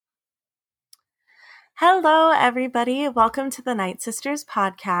Hello, everybody. Welcome to the Night Sisters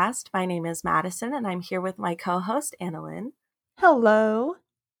podcast. My name is Madison, and I'm here with my co-host, Annalyn. Hello.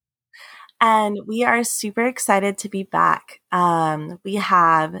 And we are super excited to be back. We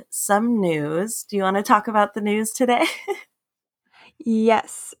have some news. Do you want to talk about the news today?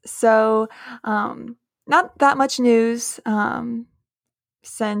 Yes. So, not that much news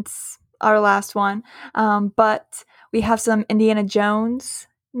since our last one, but we have some Indiana Jones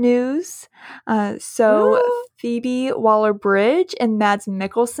news. So, Woo! Phoebe Waller-Bridge and Mads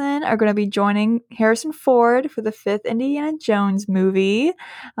Mikkelsen are going to be joining Harrison Ford for the fifth Indiana Jones movie.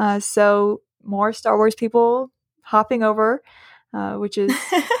 So, more Star Wars people hopping over, which is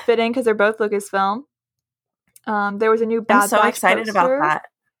fitting because they're both Lucasfilm. There was a new I'm Bad so Batch excited about poster. that.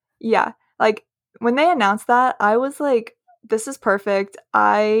 Yeah, like when they announced that, I was like, "This is perfect."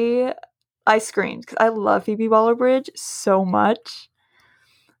 I screamed because I love Phoebe Waller-Bridge so much.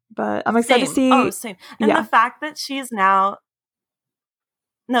 But I'm excited to Same. Oh, see. same. And Yeah, the fact that she's now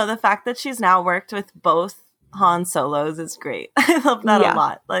worked with both Han Solos is great. I love that a yeah,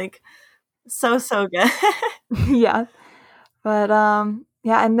 lot. Like, so good. yeah. But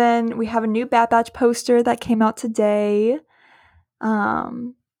yeah, and then we have a new Bad Batch poster that came out today.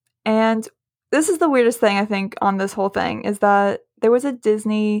 And this is the weirdest thing I think on this whole thing is that there was a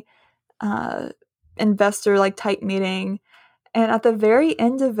Disney uh investor type meeting, and at the very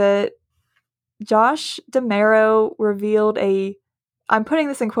end of it, Josh DeMero revealed I'm putting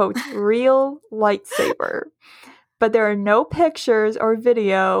this in quotes, real lightsaber. But there are no pictures or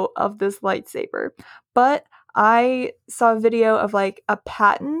video of this lightsaber. But I saw a video of a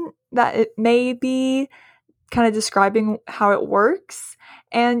patent that it may be kind of describing how it works.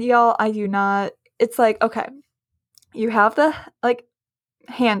 And y'all, I do not. It's okay, you have the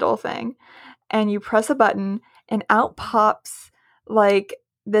handle thing, and you press a button, and out pops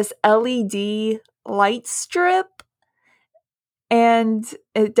this LED light strip, and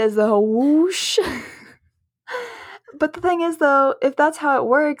it does the whole whoosh. But the thing is, though, if that's how it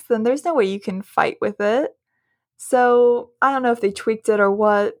works, then there's no way you can fight with it. So I don't know if they tweaked it or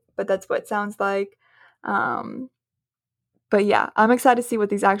what, but that's what it sounds like. Um, but yeah, I'm excited to see what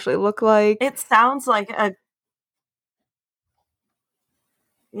these actually look like. It sounds like a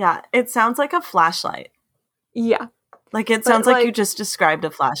flashlight. Yeah. Like, it But sounds like you just described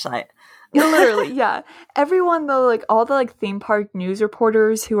a flashlight. literally, yeah. Everyone though, all the theme park news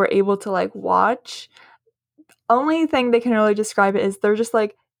reporters who are able to watch, only thing they can really describe it is they're just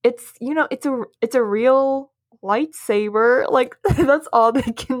it's it's a real lightsaber. That's all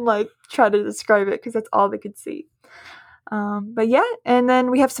they can try to describe it because that's all they could see. But yeah, and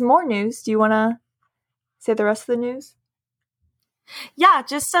then we have some more news. Do you want to say the rest of the news? Yeah,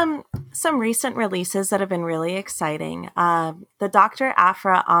 just some recent releases that have been really exciting. The Dr.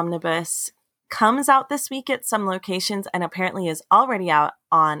 Aphra Omnibus comes out this week at some locations and apparently is already out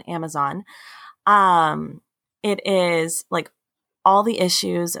on Amazon. It is all the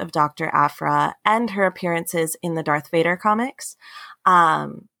issues of Dr. Aphra and her appearances in the Darth Vader comics. I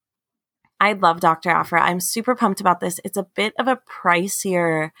love Dr. Aphra. I'm super pumped about this. It's a bit of a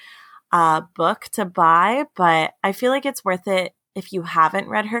pricier book to buy, but I feel like it's worth it if you haven't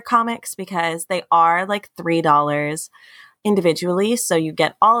read her comics because they are $3 individually. So you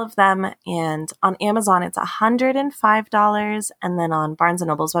get all of them. And on Amazon, it's $105. And then on Barnes &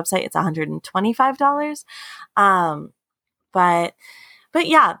 Noble's website, it's $125. But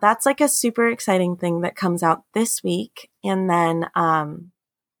yeah, that's a super exciting thing that comes out this week. And then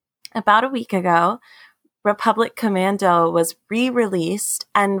about a week ago, Republic Commando was re-released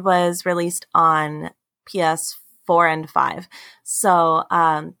and was released on PS4 and 5. So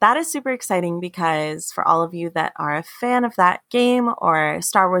that is super exciting because for all of you that are a fan of that game or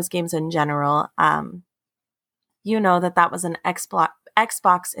Star Wars games in general, you know that was an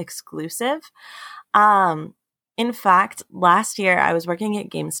Xbox exclusive. In fact, last year I was working at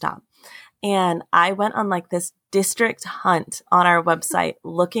GameStop and I went on this district hunt on our website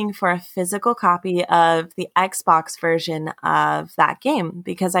looking for a physical copy of the Xbox version of that game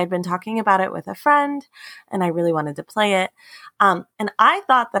because I'd been talking about it with a friend and I really wanted to play it. And I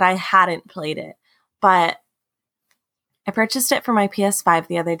thought that I hadn't played it, but I purchased it for my PS5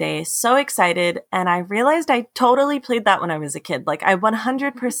 the other day, so excited, and I realized I totally played that when I was a kid. I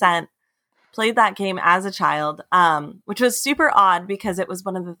 100% played that game as a child, which was super odd because it was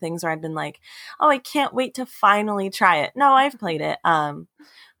one of the things where I'd been oh, I can't wait to finally try it. No, I've played it.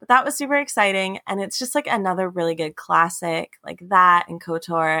 But that was super exciting. And it's just another really good classic like that and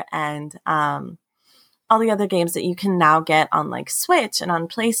KOTOR and all the other games that you can now get on Switch and on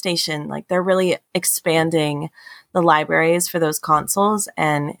PlayStation. They're really expanding the libraries for those consoles,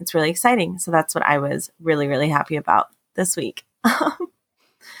 and it's really exciting. So that's what I was really, really happy about this week.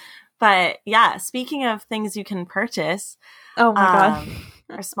 But yeah, speaking of things you can purchase, Oh my God.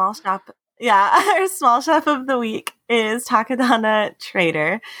 our small shop, our small shop of the week is Takadana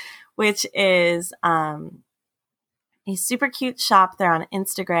Trader, which is a super cute shop. They're on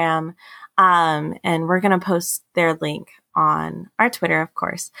Instagram, and we're going to post their link on our Twitter, of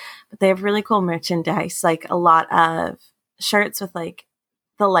course. But they have really cool merchandise, like a lot of shirts with like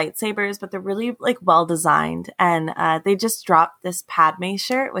the lightsabers, but they're really like well designed. And they just dropped this Padme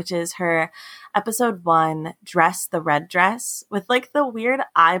shirt, which is her episode 1 dress, the red dress with like the weird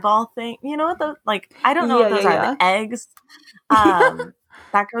eyeball thing. You know what the like? I don't know what those are. The eggs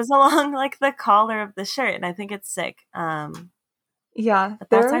that goes along like the collar of the shirt, and I think it's sick. Yeah, but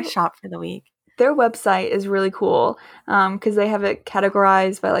that's our shop for the week. Their website is really cool because they have it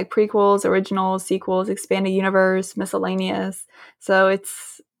categorized by like prequels, originals, sequels, expanded universe, miscellaneous. So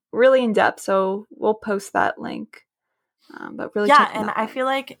it's really in depth. So we'll post that link. But really, and I feel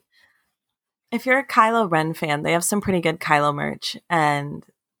like if you're a Kylo Ren fan, they have some pretty good Kylo merch, and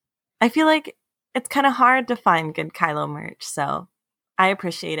I feel like it's kind of hard to find good Kylo merch. So I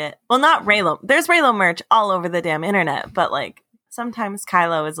appreciate it. Well, not Reylo. There's Reylo merch all over the damn internet, but like sometimes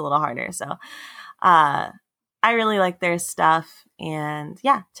Kylo is a little harder. So I really like their stuff, and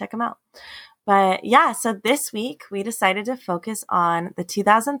yeah, check them out. But yeah, so this week we decided to focus on the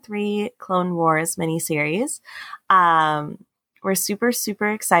 2003 Clone Wars miniseries. We're super, super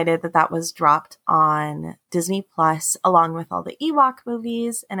excited that that was dropped on Disney Plus along with all the Ewok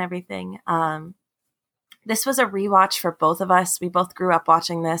movies and everything. This was a rewatch for both of us. We both grew up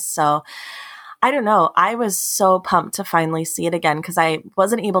watching this, so I don't know. I was so pumped to finally see it again because I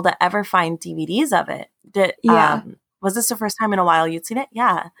wasn't able to ever find DVDs of it. Was this the first time in a while you'd seen it?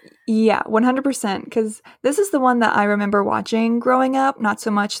 Yeah. Yeah, 100%. Because this is the one that I remember watching growing up, not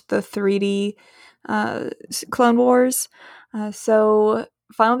so much the 3D Clone Wars. So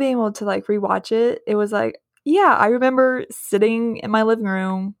finally being able to like rewatch it, it was like, yeah, I remember sitting in my living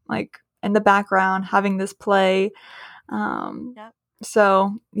room, like in the background, having this play. Yep.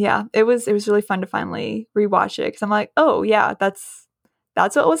 So yeah, it was really fun to finally rewatch it because I'm like, oh yeah, that's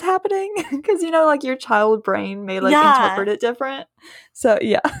what was happening because you know like your child brain may like interpret it different. So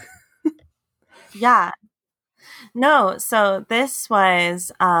yeah. Yeah. No, so this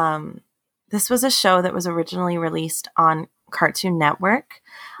was a show that was originally released on Cartoon Network.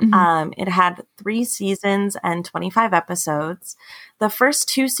 Mm-hmm. It had 3 seasons and 25 episodes. The first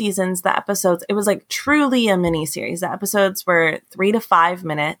 2 seasons, the episodes, it was like truly a mini series. The episodes were 3 to 5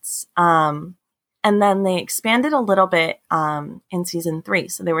 minutes. And then they expanded a little bit in season 3.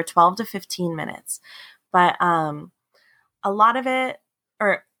 So they were 12 to 15 minutes. But a lot of it,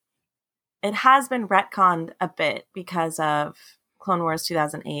 or it has been retconned a bit because of Clone Wars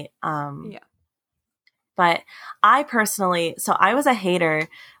 2008. Yeah. But I personally, so I was a hater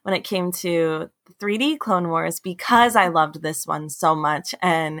when it came to 3D Clone Wars because I loved this one so much.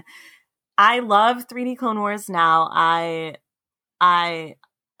 And I love 3D Clone Wars now. I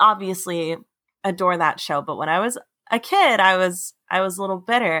obviously adore that show. But when I was a kid, I was a little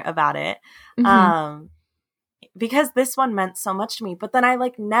bitter about it. Mm-hmm. Because this one meant so much to me, but then I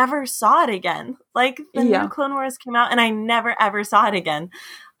like never saw it again. Like the new Clone Wars came out and I never ever saw it again.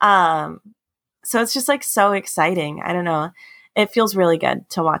 So it's just like so exciting. I don't know. It feels really good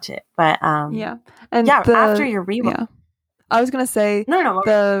to watch it. But and after your rewatch. Yeah. I was going to say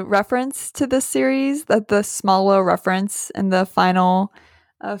the reference to this series, that the smaller reference in the final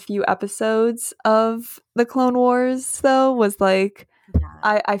few episodes of the Clone Wars though was like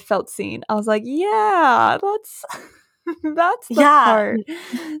I felt seen. I was like, yeah, that's the part.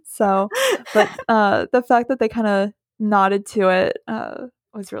 So, but the fact that they kind of nodded to it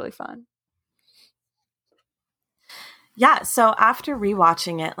was really fun. Yeah. So after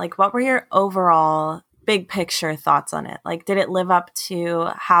rewatching it, like, what were your overall big picture thoughts on it? Like, did it live up to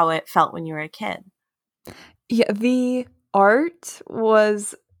how it felt when you were a kid? Yeah, the art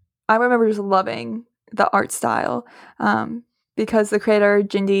was. I remember just loving the art style. Because the creator,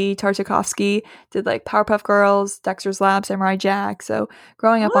 Genndy Tartakovsky, did like Powerpuff Girls, Dexter's Lab, Samurai Jack. So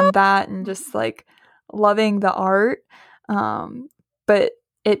growing up on that and just like loving the art. But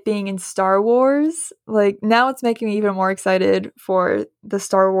it being in Star Wars, like now it's making me even more excited for the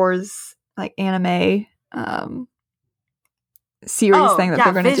Star Wars like anime series thing that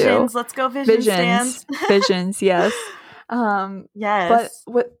they're going to do. Let's go Visions. Visions, yes. Yes.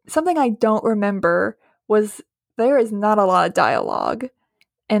 But something I don't remember was there is not a lot of dialogue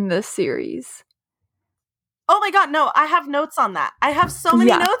in this series. Oh my god, no, I have notes on that. I have so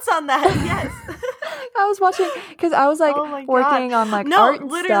many notes on that. Yes. I was watching because I was like Oh my working God. on like No, art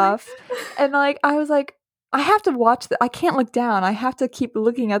and literally. stuff, and like I was like, I have to watch I can't look down. I have to keep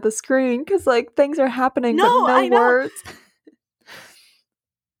looking at the screen because like things are happening, No, but no I know. words.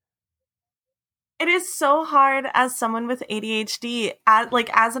 It is so hard as someone with ADHD,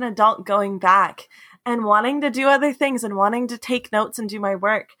 as an adult going back and wanting to do other things and wanting to take notes and do my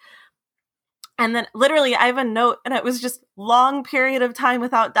work. And then literally I have a note and it was just long period of time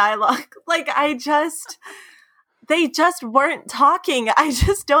without dialogue. Like they just weren't talking. I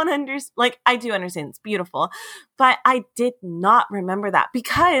just don't understand. Like, I do understand it's beautiful, but I did not remember that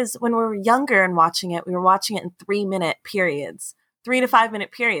because when we were younger and watching it, we were watching it in 3-minute periods, 3 to 5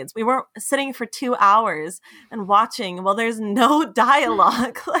 minute periods. We weren't sitting for 2 hours and watching. Well, there's no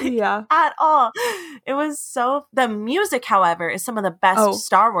dialogue Yeah. at all. It was the music, however, is some of the best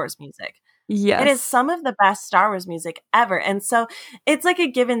Star Wars music. Yes. It is some of the best Star Wars music ever. And so it's like a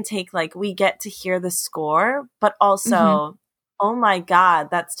give and take. Like we get to hear the score, but also, oh my God,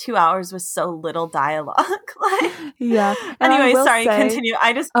 that's 2 hours with so little dialogue. Yeah. And anyway, sorry, continue. No,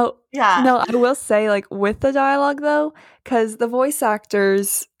 I will say like with the dialogue though, because the voice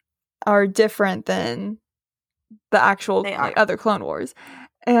actors are different than the actual like, other Clone Wars.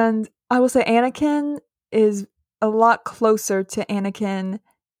 And I will say Anakin is a lot closer to Anakin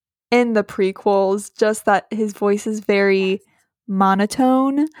in the prequels, just that his voice is very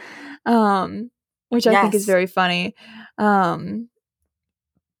monotone, which I think is very funny. But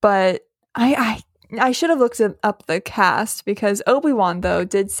I should have looked up the cast because Obi-Wan though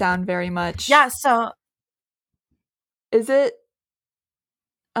did sound very much. Yeah. So is it?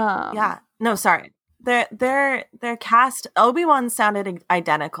 Yeah. No, sorry. Their cast, Obi-Wan sounded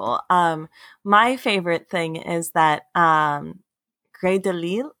identical. My favorite thing is that Grey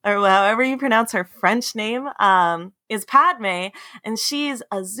Delisle, or however you pronounce her French name, is Padme, and she's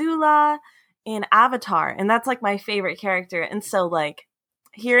Azula in Avatar, and that's like my favorite character. And so like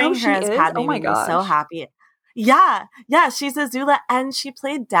hearing her as Padme made me so happy. Yeah, she's Azula, and she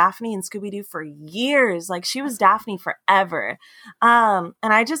played Daphne in Scooby-Doo for years. Like she was Daphne forever. And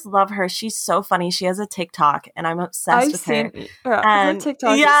I just love her. She's so funny. She has a TikTok, and I'm obsessed with her. And her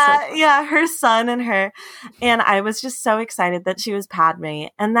TikTok yeah, her son and her. And I was just so excited that she was Padme.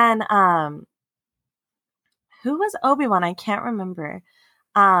 And then who was Obi-Wan? I can't remember.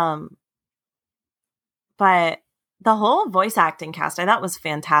 But the whole voice acting cast I thought was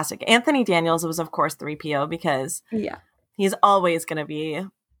fantastic. Anthony Daniels was, of course, 3PO because he's always going to be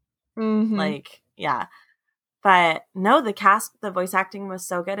like, yeah. But no, the voice acting was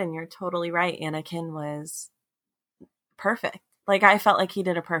so good. And you're totally right. Anakin was perfect. Like, I felt like he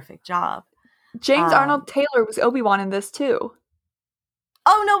did a perfect job. James Arnold Taylor was Obi-Wan in this too.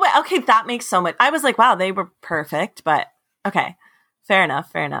 Oh, no way. Okay, that makes so much. I was like, wow, they were perfect. But okay, fair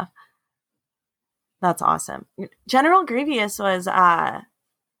enough. That's awesome. General Grievous was Joe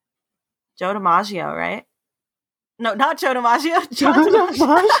DiMaggio, right? No, not Joe DiMaggio. Joe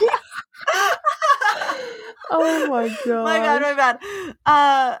DiMaggio. Oh my god. My bad.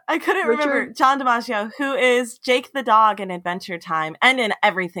 I couldn't remember John DiMaggio, who is Jake the dog in Adventure Time and in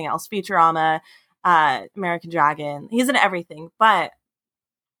everything else. Futurama, American Dragon. He's in everything. But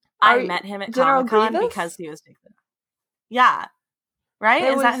I met him at Comic-Con because he was Jake the dog. Yeah. Right?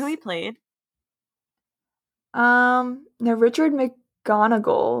 Is that who he played? No, Richard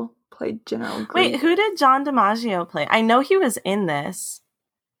McGonagall played General Grievous. Wait, who did John DiMaggio play? I know he was in this.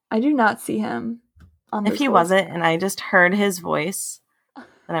 I do not see him. If he wasn't, and I just heard his voice, then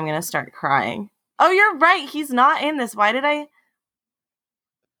I'm gonna start crying. Oh, you're right. He's not in this. Why did I?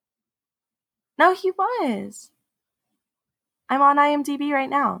 No, he was. I'm on IMDb right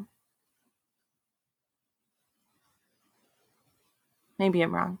now. Maybe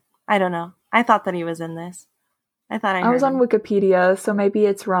I'm wrong. I don't know. I thought that he was in this. I was on Wikipedia, so maybe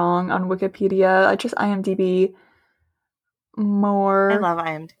it's wrong on Wikipedia. I just IMDb more. I love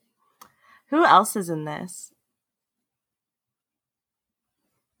IMDb. Who else is in this?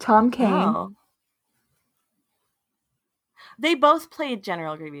 Tom Kane. Oh. They both played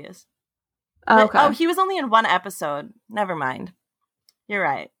General Grievous. Okay. Oh, he was only in one episode. Never mind. You're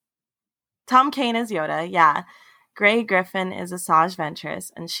right. Tom Kane is Yoda, yeah. Grey Griffin is Asajj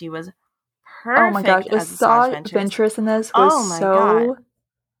Ventress, and she was perfect. Oh my gosh, Asajj Ventress in this was so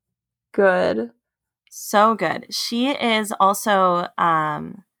good. So good. She is also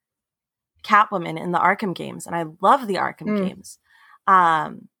Catwoman in the Arkham games, and I love the Arkham games.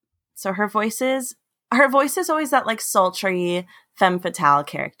 So her voice is always that like sultry femme fatale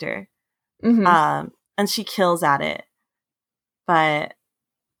character. And she kills at it. But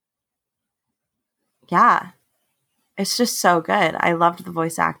yeah, it's just so good. I loved the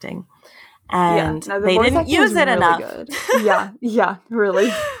voice acting. and No, the they voice didn't acting was use it really enough. good. Yeah,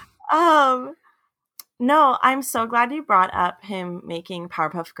 really. No, I'm so glad you brought up him making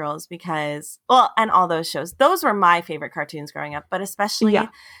Powerpuff Girls because, well, and all those shows. Those were my favorite cartoons growing up, but especially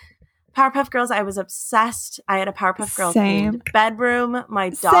Powerpuff Girls. I was obsessed. I had a Powerpuff Girl themed bedroom. My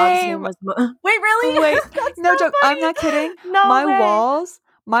dog's name was Wait, really? Wait, no so joke. funny. I'm not kidding. No my way.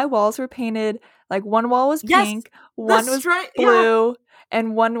 walls were painted like one wall was pink, one was blue,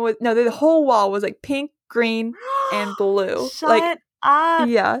 and one was the whole wall was like pink, green, and blue. Shut up.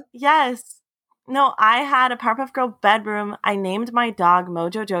 Yeah. Yes. No, I had a Powerpuff Girl bedroom. I named my dog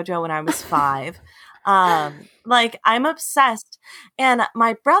Mojo Jojo when I was 5. Like, I'm obsessed. And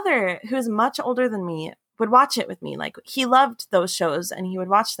my brother, who's much older than me, would watch it with me. Like, he loved those shows and he would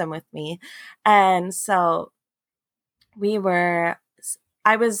watch them with me. And so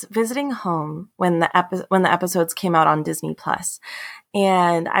I was visiting home when the episodes came out on Disney Plus,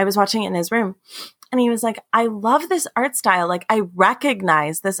 and I was watching it in his room. And he was like, I love this art style. Like, I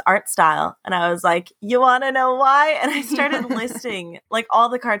recognize this art style. And I was like, you want to know why? And I started listing like all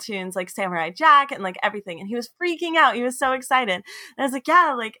the cartoons, like Samurai Jack and like everything. And he was freaking out. He was so excited. And I was like,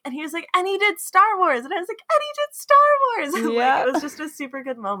 yeah, like, and he was like, and he did Star Wars. And I was like, and he did Star Wars. Yeah. Like, it was just a super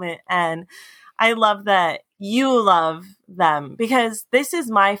good moment. And I love that you love them because this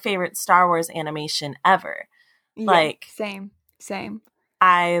is my favorite Star Wars animation ever. Yeah, like, same.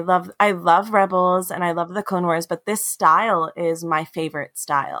 I love Rebels and I love the Clone Wars, but this style is my favorite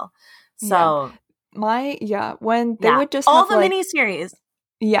style. So when they would just all have, the miniseries.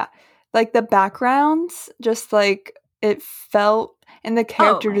 Yeah. Like the backgrounds, just like it felt, and the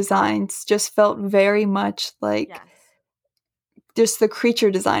character designs just felt very much like just the creature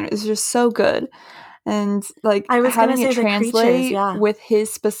design. It was just so good. And like I was having it say translate with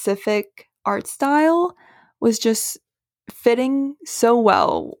his specific art style was just fitting so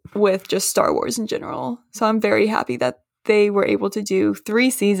well with just Star Wars in general. So I'm very happy that they were able to do 3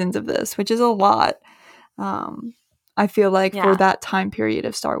 seasons of this, which is a lot. I feel like for that time period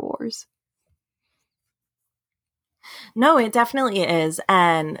of Star Wars. No, it definitely is.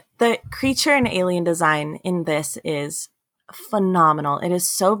 And the creature and alien design in this is phenomenal. It is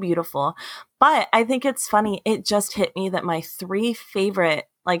so beautiful. But I think it's funny. It just hit me that my 3 favorite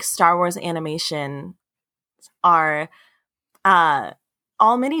like Star Wars animation are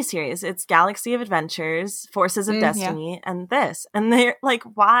all miniseries. It's Galaxy of Adventures, Forces of Destiny, and this. And they're like,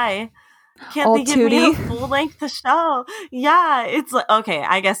 why can't all they give 2D? Me a full length show? Yeah, it's like, okay,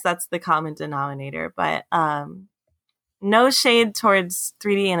 I guess that's the common denominator, but no shade towards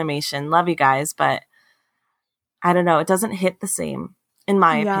 3D animation. Love you guys, but I don't know, it doesn't hit the same in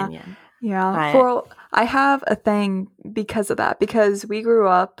my opinion. Yeah. Well, I have a thing because of that, because we grew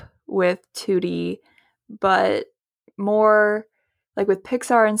up with 2D, but more like with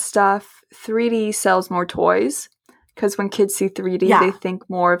Pixar and stuff, 3D sells more toys, because when kids see 3D, they think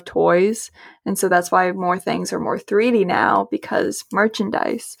more of toys. And so that's why more things are more 3D now, because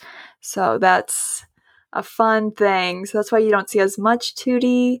merchandise. So that's a fun thing. So that's why you don't see as much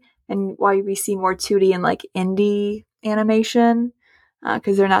 2D, and why we see more 2D in like indie animation,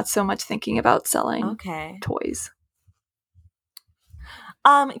 because they're not so much thinking about selling toys.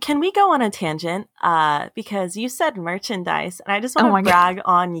 Can we go on a tangent? Because you said merchandise, and I just want to brag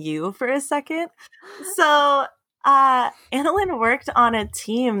on you for a second. So, Annalyn worked on a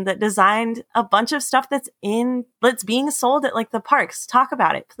team that designed a bunch of stuff that's being sold at like the parks. Talk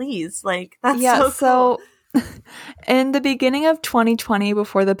about it, please. Like, that's so cool. In the beginning of 2020,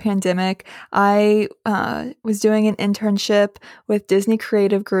 before the pandemic, I was doing an internship with Disney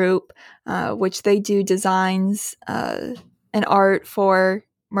Creative Group, which they do designs and art for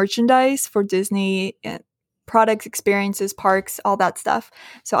merchandise for Disney products, experiences, parks, all that stuff.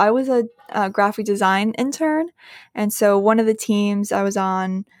 So I was a graphic design intern. And so one of the teams I was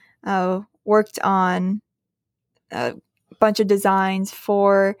on worked on a bunch of designs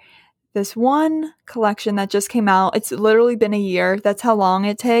for this one collection that just came out. It's literally been a year. That's how long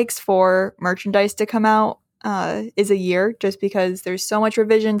it takes for merchandise to come out, is a year, just because there's so much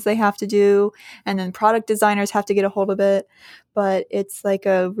revisions they have to do, and then product designers have to get a hold of it. But it's like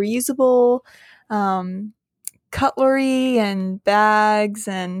a reusable cutlery and bags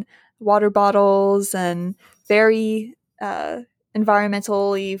and water bottles and very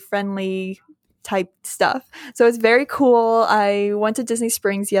environmentally friendly type stuff. So it's very cool. I went to Disney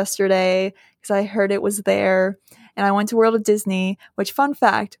Springs yesterday because I heard it was there, and I went to World of Disney, which, fun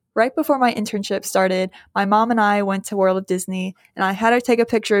fact, right before my internship started, my mom and I went to World of Disney, and I had her take a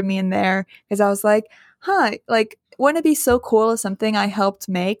picture of me in there because I was like, like, wouldn't it be so cool if something I helped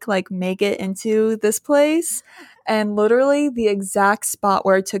make it into this place? And literally the exact spot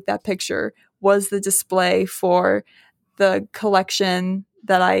where I took that picture was the display for the collection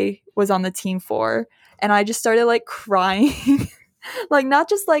that I was on the team for. And I just started like crying. Like not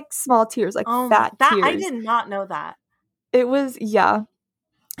just like small tears, like fat that tears. I did not know that. It was, yeah.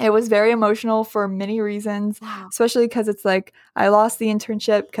 It was very emotional for many reasons, Wow. especially because it's like I lost the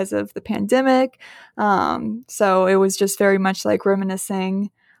internship because of the pandemic. So it was just very much like reminiscing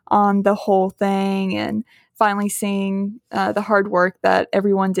on the whole thing and finally seeing the hard work that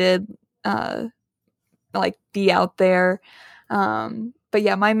everyone did like be out there. But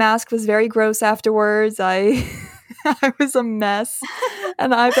yeah, my mask was very gross afterwards. I I was a mess.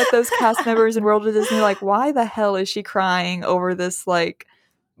 And I bet those cast members in World of Disney are like, why the hell is she crying over this like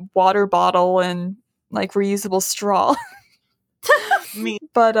water bottle and like reusable straw? Me.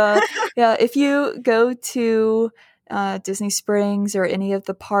 But yeah, if you go to Disney Springs or any of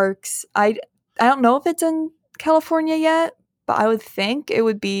the parks, I don't know if it's in California yet, but I would think it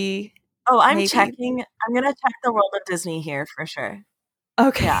would be. Oh, I'm maybe. checking. I'm gonna check the World of Disney here for sure.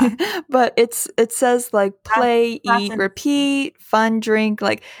 Okay. Yeah. But it says like play, That's eat, repeat, fun, drink,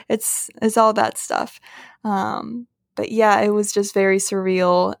 like it's all that stuff. But yeah, it was just very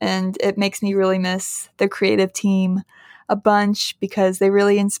surreal, and it makes me really miss the creative team a bunch because they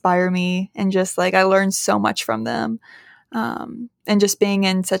really inspire me, and just like I learned so much from them. And just being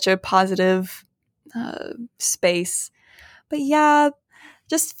in such a positive space. But yeah,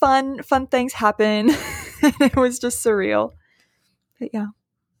 just fun things happen. It was just surreal. But yeah.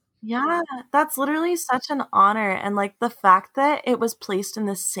 Yeah, that's literally such an honor. And like the fact that it was placed in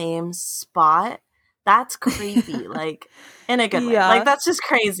the same spot, that's creepy. Like in a good way. Yeah. Like that's just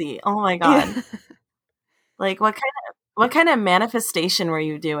crazy. Oh my God. Yeah. Like what kind of manifestation were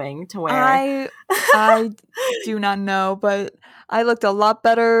you doing to wear? I do not know, but I looked a lot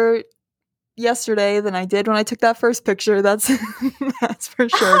better yesterday than I did when I took that first picture. That's that's for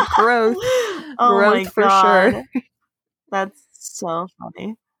sure. Growth. Oh my Growth for God. sure. That's so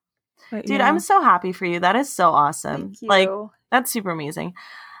funny. But Dude, yeah. I'm so happy for you. That is so awesome. Thank you. Like, that's super amazing.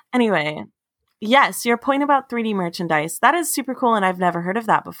 Anyway, yes, your point about 3D merchandise, that is super cool, and I've never heard of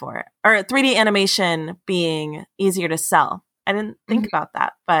that before. Or 3D animation being easier to sell. I didn't think about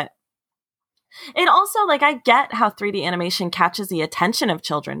that, but it also, like, I get how 3D animation catches the attention of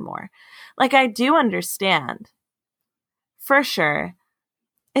children more. Like, I do understand. For sure.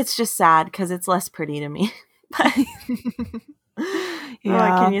 It's just sad because it's less pretty to me. But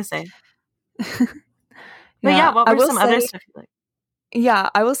Yeah. what can you say? But yeah, what were some other stuff you like? Yeah,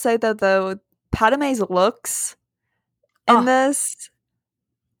 I will say that the Padme's looks in this,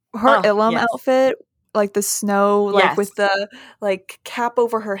 her Ilum outfit, like the snow, like with the like cap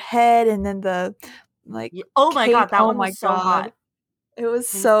over her head, and then the like oh my cape. God, that one was so hot. It was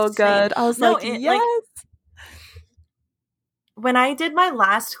so good. I was yes. When I did my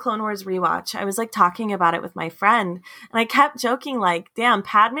last Clone Wars rewatch, I was like talking about it with my friend, and I kept joking like, damn,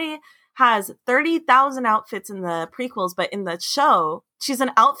 Padme has 30,000 outfits in the prequels, but in the show, she's an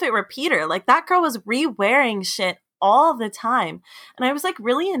outfit repeater. Like that girl was re-wearing shit all the time. And I was like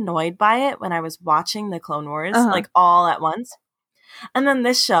really annoyed by it when I was watching the Clone Wars, like all at once. And then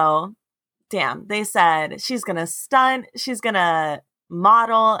this show, damn, they said she's going to stunt, she's going to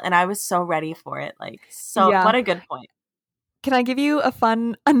model, and I was so ready for it. Like, so what a good point. Can I give you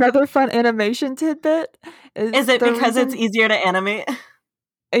another fun animation tidbit? Is it because it's easier to animate?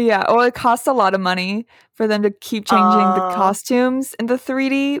 Yeah, or it costs a lot of money for them to keep changing the costumes in the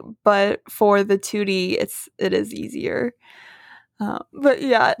 3D, but for the 2D, it is easier. But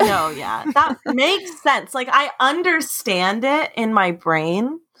yeah. No, yeah. That makes sense. Like, I understand it in my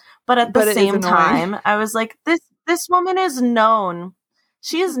brain, but at the same time, I was like, this woman is known.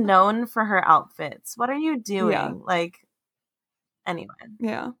 She is known for her outfits. What are you doing? Yeah. Like, anyway.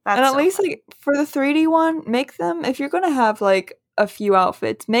 Yeah. And at least, like, for the 3D one, make them, if you're going to have, like, a few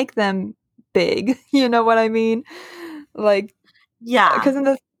outfits, make them big. You know what I mean? Like, yeah. Because in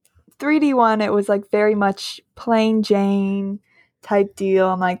the 3D one, it was, like, very much plain Jane type deal.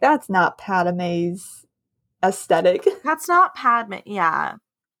 I'm like, that's not Padme's aesthetic. That's not Padme. Yeah.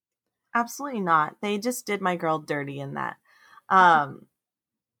 Absolutely not. They just did my girl dirty in that.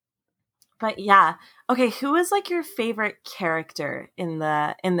 But yeah. Okay, who is like your favorite character in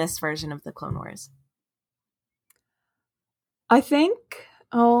this version of the Clone Wars? I think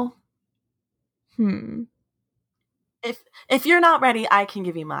If you're not ready, I can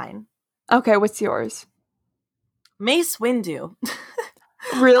give you mine. Okay, what's yours? Mace Windu.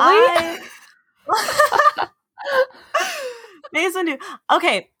 Really? Mace Windu.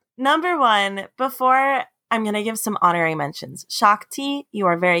 Okay, number one, before I'm going to give some honorary mentions. Shakti, you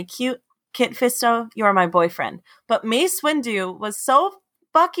are very cute. Kit Fisto, you're my boyfriend. But Mace Windu was so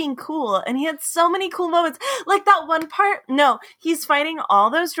fucking cool, and he had so many cool moments. Like that one part, no, he's fighting all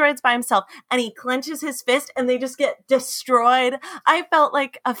those droids by himself, and he clenches his fist, and they just get destroyed. I felt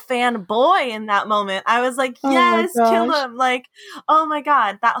like a fanboy in that moment. I was like, yes, kill him. Like, oh my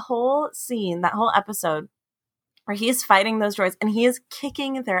God, that whole scene, that whole episode where he's fighting those droids, and he is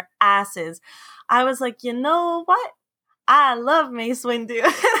kicking their asses. I was like, you know what? I love Mace Windu.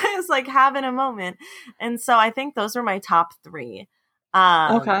 I was like having a moment. And so I think those are my top 3.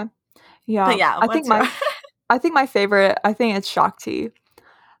 Okay. Yeah. But yeah, I think my favorite, I think it's Shakti.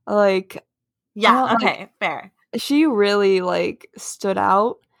 Like, yeah, okay, fair. She really like stood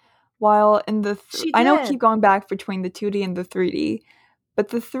out while in the I know I keep going back between the 2D and the 3D. But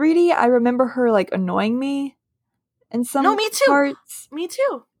the 3D, I remember her like annoying me in some No, me too. parts. Me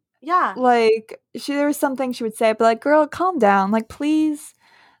too. Yeah. Like there was something she would say, but like, girl, calm down. Like, please.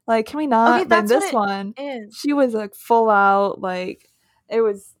 Like, can we not? Okay, but in that's this one, is. she was like full out. Like, it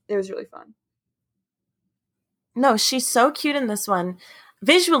was really fun. No, she's so cute in this one,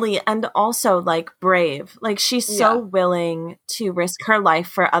 visually and also like brave. Like she's so willing to risk her life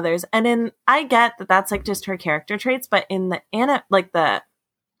for others. And I get that that's like just her character traits, but in the the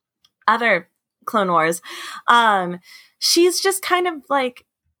other Clone Wars, she's just kind of like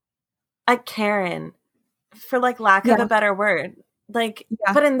a Karen, for like lack of a better word. Like,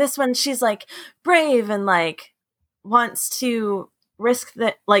 but in this one, she's like brave and like wants to risk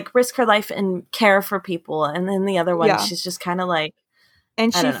her life and care for people. And then the other one, she's just kind of like,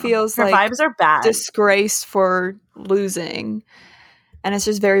 and she feels her vibes are bad, disgraced for losing, and it's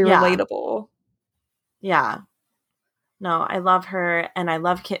just very relatable. Yeah. No, I love her, and I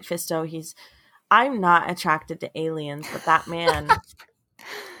love Kit Fisto. I'm not attracted to aliens, but that man,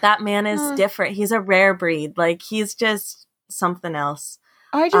 that man is different. He's a rare breed. Like he's just something else.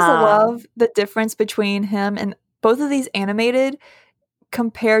 I just love the difference between him and both of these animated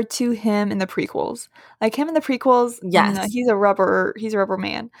compared to him in the prequels. Like him in the prequels, no, he's a rubber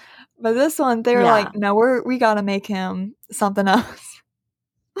man. But this one, they're like, no, we gotta make him something else.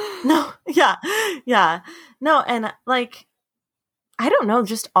 No, yeah. No, and like, I don't know,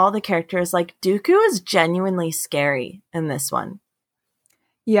 just all the characters. Like Dooku is genuinely scary in this one.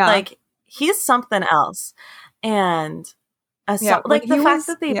 Yeah. Like he's something else. And like the fact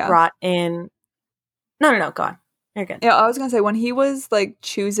that they brought in No, go on. You're good. Yeah, I was gonna say when he was like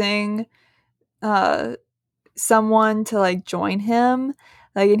choosing someone to like join him,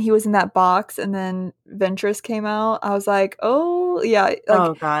 like, and he was in that box and then Ventress came out, I was like, oh yeah, like,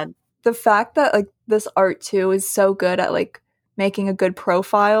 oh God. The fact that like this art too is so good at like making a good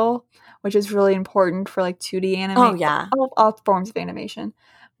profile, which is really important for like 2D animation. Oh yeah. All forms of animation.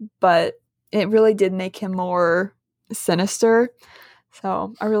 But it really did make him more sinister.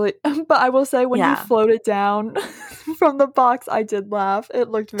 So but I will say when he floated down from the box, I did laugh. It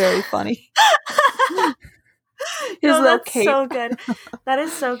looked very funny. No, that's cape. So good. That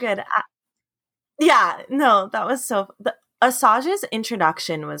is so good. That was so. Asajj's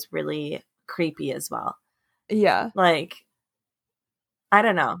introduction was really creepy as well. Yeah, like I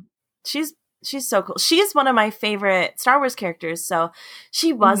don't know. She's so cool. She's one of my favorite Star Wars characters. So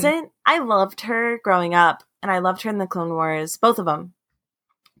she wasn't. I loved her growing up, and I loved her in the Clone Wars, both of them.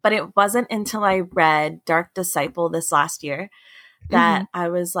 But it wasn't until I read Dark Disciple this last year that I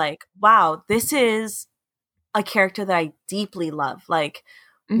was like, wow, this is a character that I deeply love. Like,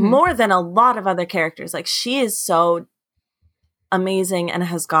 more than a lot of other characters. Like, she is so amazing and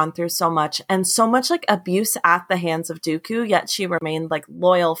has gone through so much. And so much, like, abuse at the hands of Dooku, yet she remained, like,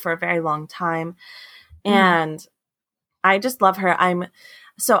 loyal for a very long time. And I just love her.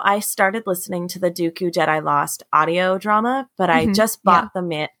 So I started listening to the Dooku Jedi Lost audio drama, but I just bought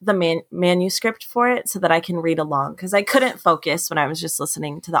the manuscript for it so that I can read along because I couldn't focus when I was just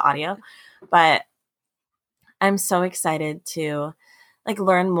listening to the audio. But I'm so excited to like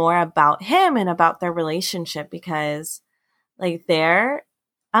learn more about him and about their relationship because like they're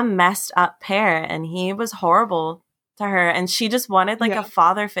a messed up pair and he was horrible to her and she just wanted like a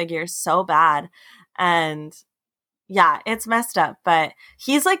father figure so bad. And yeah, it's messed up, but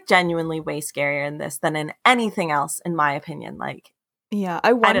he's like genuinely way scarier in this than in anything else, in my opinion. Like, yeah,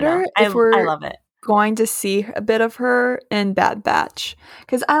 I wonder if I love it. Going to see a bit of her in Bad Batch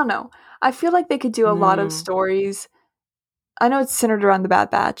because I don't know. I feel like they could do a lot of stories. I know it's centered around the Bad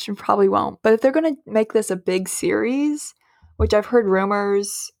Batch and probably won't, but if they're going to make this a big series, which I've heard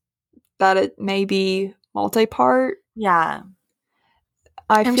rumors that it may be multi-part. Yeah,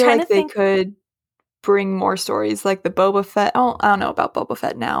 I feel like they could bring more stories like the Boba Fett. Oh, I don't know about Boba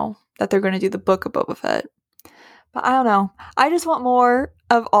Fett now that they're going to do the book of Boba Fett. But I don't know. I just want more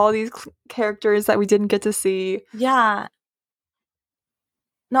of all these characters that we didn't get to see. Yeah.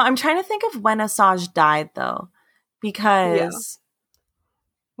 No, I'm trying to think of when Asajj died, though, Yeah. because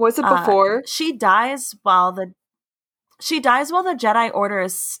Was it before? she dies while the Jedi Order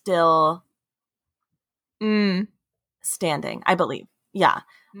is still standing, I believe. Yeah.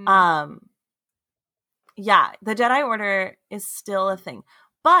 Yeah, the Jedi Order is still a thing.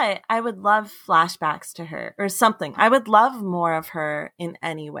 But I would love flashbacks to her or something. I would love more of her in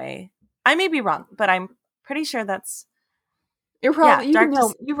any way. I may be wrong, but I'm pretty sure that's You're probably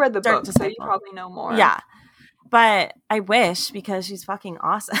you've read the book, so you Disciple. probably know more. Yeah. But I wish, because she's fucking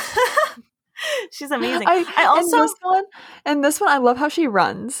awesome. She's amazing. I also in this one I love how she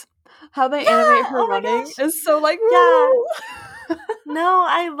runs. How they animate her running is so like, woo! Yeah. No,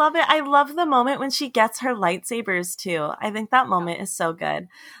 I love it. I love the moment when she gets her lightsabers too. I think that moment is so good.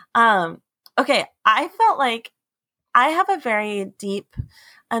 Okay, I felt like I have a very deep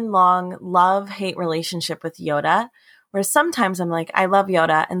and long love-hate relationship with Yoda, where sometimes I'm like, I love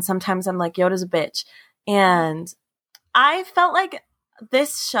Yoda, and sometimes I'm like, Yoda's a bitch. And I felt like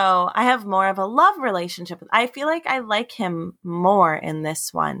this show, I have more of a love relationship with. I feel like I like him more in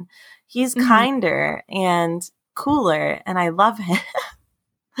this one. He's kinder and cooler, and I love him.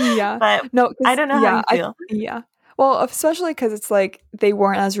 Yeah. But no, I don't know how you feel. Yeah. Well, especially because it's like they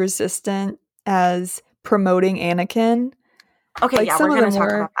weren't as resistant as promoting Anakin. Okay, like, yeah, we're going to talk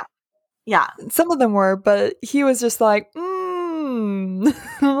about that. Yeah. Some of them were, but he was just like,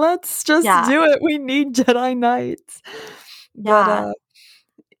 let's just do it. We need Jedi Knights. But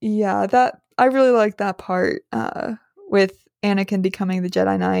that I really like that part with Anakin becoming the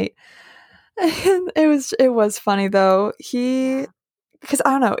Jedi Knight. And it was funny though. Because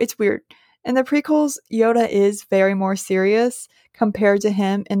I don't know, it's weird. In the prequels, Yoda is very more serious compared to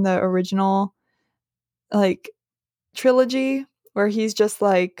him in the original like trilogy, where he's just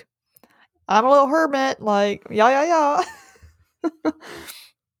like, I'm a little hermit, like, yeah.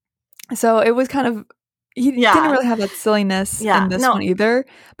 So it was kind of, he didn't really have that silliness in this one either,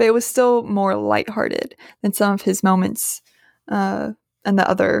 but it was still more lighthearted than some of his moments and the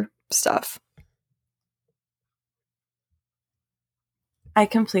other stuff. I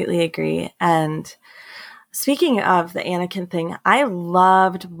completely agree. And speaking of the Anakin thing, I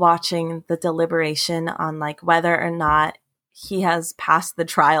loved watching the deliberation on like whether or not he has passed the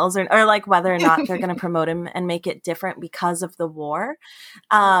trials or like whether or not they're going to promote him and make it different because of the war.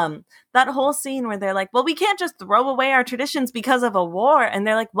 That whole scene where they're like, well, we can't just throw away our traditions because of a war. And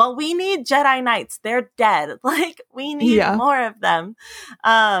they're like, well, we need Jedi Knights. They're dead. Like, we need more of them.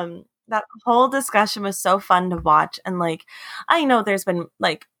 That whole discussion was so fun to watch. And like, I know there's been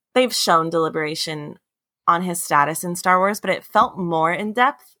like, they've shown deliberation on his status in Star Wars, but it felt more in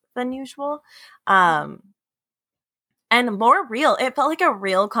depth than usual. And more real. It felt like a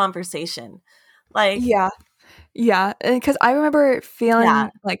real conversation. Like, yeah. Because I remember it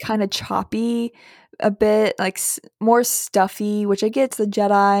feeling like kind of choppy a bit, like more stuffy, which I get it's the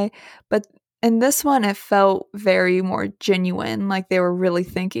Jedi, but in this one it felt very more genuine, like they were really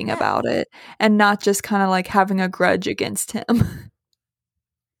thinking about it and not just kind of like having a grudge against him.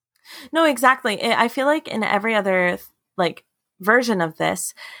 No, exactly. I feel like in every other like version of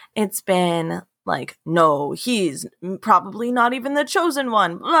this, it's been like, no, he's probably not even the chosen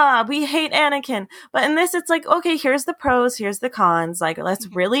one. Blah, we hate Anakin. But in this, it's like, okay, here's the pros, here's the cons. Like, let's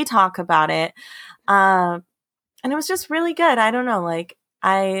really talk about it. And it was just really good. I don't know. Like,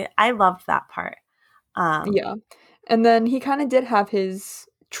 I loved that part. Yeah. And then he kind of did have his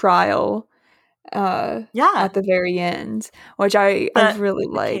trial at the very end, which I really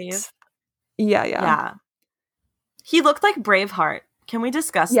liked. Cave. Yeah. He looked like Braveheart. Can we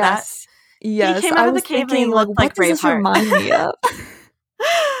discuss that? Yes. He came out of the cave and he looked like Braveheart. What does this remind me of?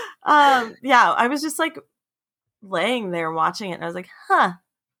 I was just like laying there watching it and I was like, huh,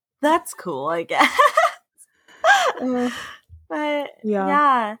 that's cool, I guess. But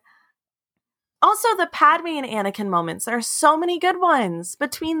yeah. Also, the Padme and Anakin moments, there are so many good ones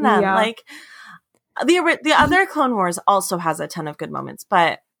between them. Yeah. Like, the other Clone Wars also has a ton of good moments,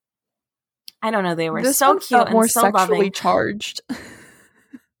 but I don't know, they were so cute and more so sexually loving. Charged.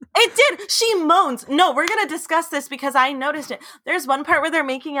 It did. She moans. No, we're going to discuss this because I noticed it. There's one part where they're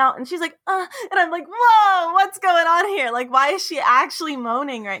making out and she's like, and I'm like, whoa, what's going on here? Like, why is she actually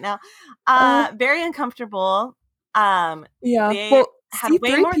moaning right now? Very uncomfortable. They had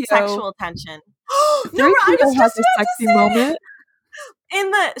way more sexual tension. No, I was just a sexy moment.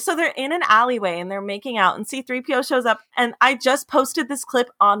 So they're in an alleyway and they're making out and C-3PO shows up and I just posted this clip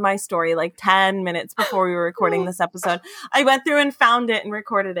on my story like 10 minutes before we were recording this episode. I went through and found it and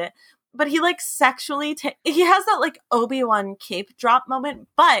recorded it. but he like sexually he has that like Obi-Wan cape drop moment,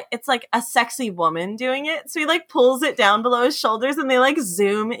 but it's like a sexy woman doing it, so he like pulls it down below his shoulders and they like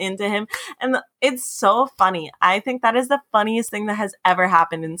zoom into him, and it's so funny. I think that is the funniest thing that has ever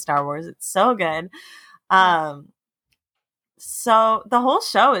happened in Star Wars. It's so good. So the whole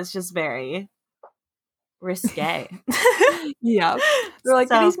show is just very risque. Yeah, they're like,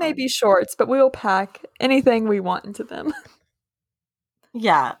 So these may be shorts, but we will pack anything we want into them.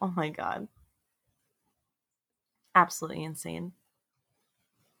 Yeah. Oh my God. Absolutely insane.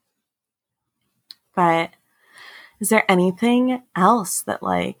 But is there anything else that,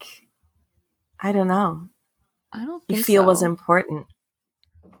 like, I don't know, I don't you think feel so. was important?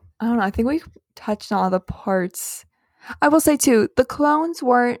 I don't know. I think we touched on all the parts. I will say too, the clones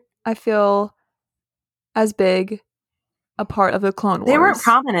weren't, I feel, as big a part of the Clone Wars. They weren't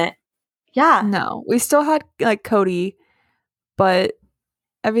prominent. Yeah. No, we still had like Cody, but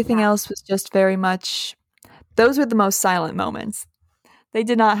everything else was just very much. Those were the most silent moments. They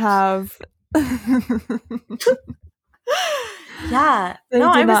did not have. Yeah. They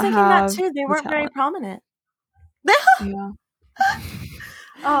No, did I was not thinking that have too. They the weren't very talent. prominent. Yeah.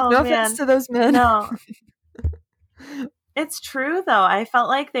 Oh, No man. offense to those men. No. It's true, though. I felt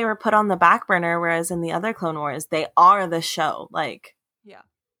like they were put on the back burner, whereas in the other Clone Wars, they are the show. Like, Yeah.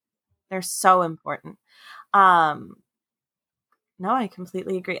 they're so important. No, I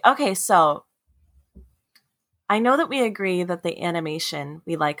completely agree. Okay, so I know that we agree that the animation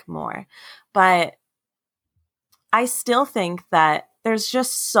we like more, but I still think that there's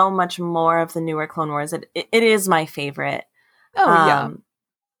just so much more of the newer Clone Wars. It is my favorite. Oh, yeah.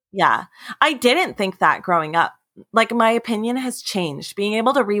 Yeah. I didn't think that growing up. Like, my opinion has changed. Being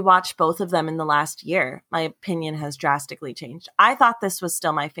able to rewatch both of them in the last year, my opinion has drastically changed. I thought this was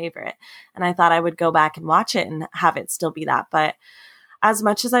still my favorite, and I thought I would go back and watch it and have it still be that. But as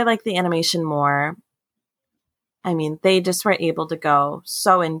much as I like the animation more, I mean, they just were able to go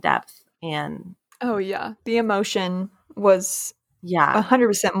so in depth and Oh, yeah. The emotion was yeah.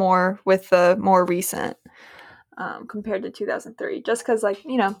 100% more with the more recent compared to 2003. Just because, like,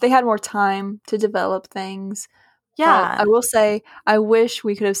 you know, they had more time to develop things. Yeah. But I will say, I wish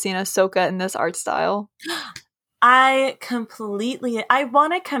we could have seen Ahsoka in this art style. I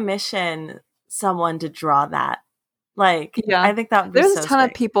want to commission someone to draw that. Like, Yeah. I think that would be There's so a ton of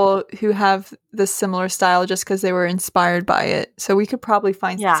sick. people who have this similar style just because they were inspired by it. So we could probably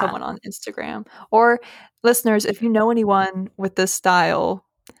find Yeah. someone on Instagram. Or listeners, if you know anyone with this style,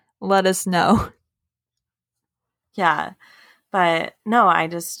 let us know. Yeah. But no,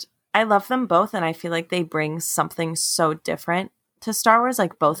 I love them both, and I feel like they bring something so different to Star Wars,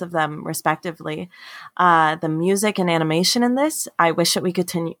 like both of them respectively. The music and animation in this, I wish that we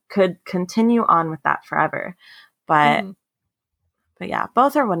could continue on with that forever. But But yeah,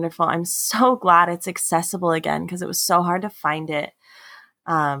 both are wonderful. I'm so glad it's accessible again, because it was so hard to find it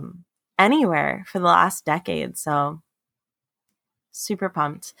anywhere for the last decade. So super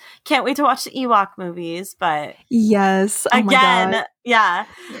pumped. Can't wait to watch the Ewok movies. But Yes. Oh again, my God. yeah,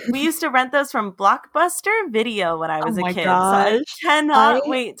 we used to rent those from Blockbuster Video when I was a my kid. gosh. So I cannot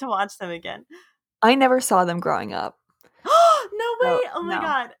wait to watch them again. I never saw them growing up. No way. Oh my no.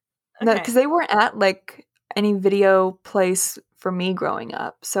 God. Okay. No, because they weren't at like any video place for me growing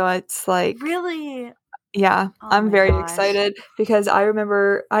up. So it's like Really? yeah, Oh I'm my very gosh. excited because I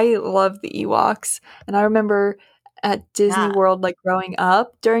remember I love the Ewoks, and I remember at Disney Yeah. World, like growing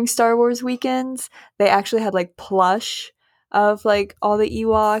up during Star Wars weekends, they actually had like plush of like all the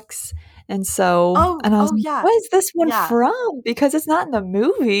Ewoks. And so, and I was like, yeah. what is this one Yeah. from? Because it's not in the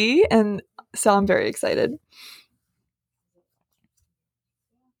movie. And so I'm very excited.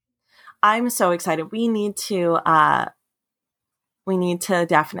 I'm so excited. We need to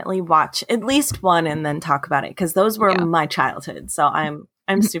definitely watch at least one and then talk about it, because those were my childhood. So I'm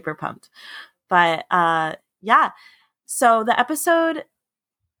super pumped. But yeah. So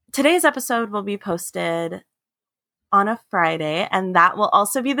today's episode will be posted on a Friday, and that will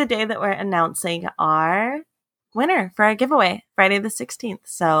also be the day that we're announcing our winner for our giveaway, Friday the 16th.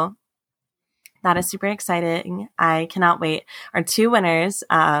 So that is super exciting. I cannot wait. Our two winners,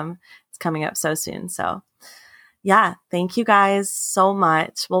 it's coming up so soon. So yeah, thank you guys so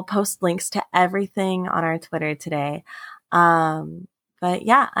much. We'll post links to everything on our Twitter today. But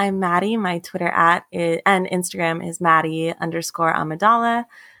yeah, I'm Maddie. My Twitter and Instagram is Maddie_Amidala.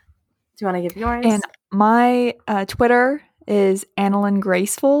 Do you want to give yours? And my Twitter is Annalyn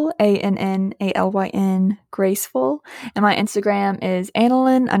Graceful, ANNALYN Graceful. And my Instagram is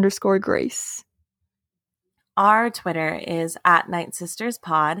Annalyn_Grace. Our Twitter is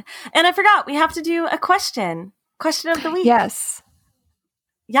 @NightSistersPod. And I forgot, we have to do a question of the week. Yes.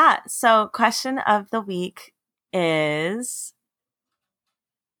 yeah. So question of the week is,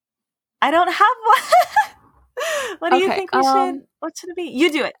 I don't have one. What do you think what should it be?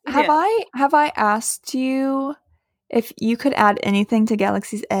 You do it. Have I asked you if you could add anything to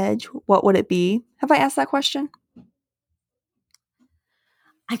Galaxy's Edge, what would it be? Have I asked that question?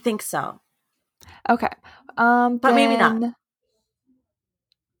 I think so. Okay. But maybe not.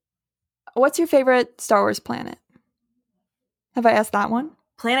 What's your favorite Star Wars planet? Have I asked that one?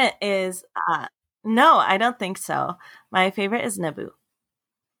 Planet is no, I don't think so. My favorite is Naboo.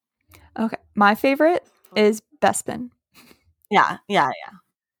 Okay. My favorite is Bespin. Yeah.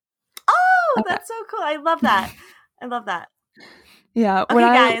 Oh, okay. That's so cool. I love that. Yeah. Okay,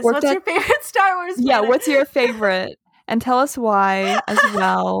 guys, what's your favorite Star Wars planet? Yeah, what's your favorite? And tell us why as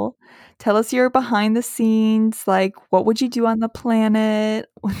well. Tell us your behind the scenes, like what would you do on the planet?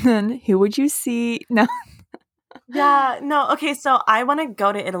 And who would you see? No. Yeah, no. Okay, so I want to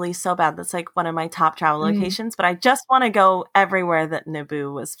go to Italy so bad. That's like one of my top travel locations, but I just want to go everywhere that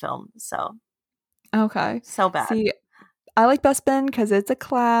Naboo was filmed. So, okay, so bad. See, I like Bespin because it's a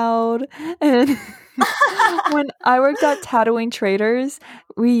cloud. And when I worked at Tatooine Traders,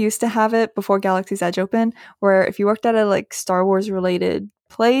 we used to have it before Galaxy's Edge opened, where if you worked at a like Star Wars related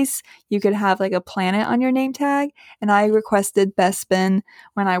place, you could have like a planet on your name tag. And I requested Bespin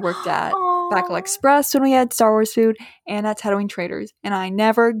when I worked at Backle Express when we had Star Wars food, and at Tatooine Traders, and I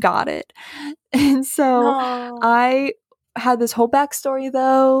never got it. And so I had this whole backstory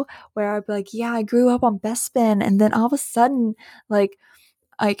though, where I'd be like, yeah, I grew up on Bespin, and then all of a sudden, like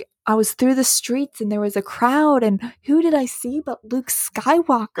I was through the streets and there was a crowd, and who did I see but Luke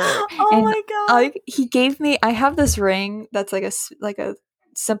Skywalker? Oh my god! He gave me. I have this ring that's like a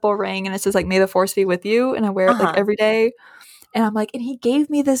simple ring, and it says like "May the Force be with you," and I wear it like every day. And I'm like, and he gave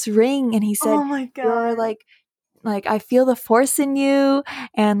me this ring, and he said, "Oh my god, you're like I feel the Force in you,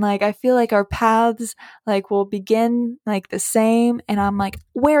 and like I feel like our paths like will begin like the same." And I'm like,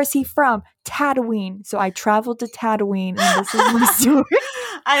 where is he from? Tatooine. So I traveled to Tatooine, and this is my story.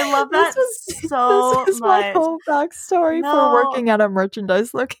 I love that this was much. My whole backstory for working at a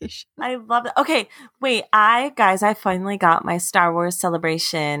merchandise location. I love it. Okay, wait, I finally got my Star Wars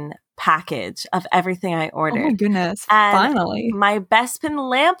Celebration package of everything I ordered. Oh my goodness, and finally. My Bespin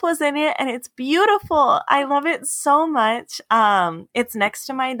lamp was in it, and it's beautiful. I love it so much. It's next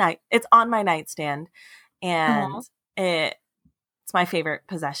to it's on my nightstand, and it's my favorite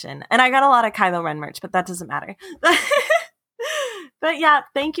possession. And I got a lot of Kylo Ren merch, but that doesn't matter. But yeah,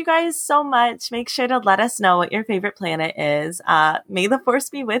 thank you guys so much. Make sure to let us know what your favorite planet is. May the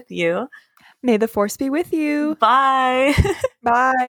Force be with you. May the Force be with you. Bye. Bye.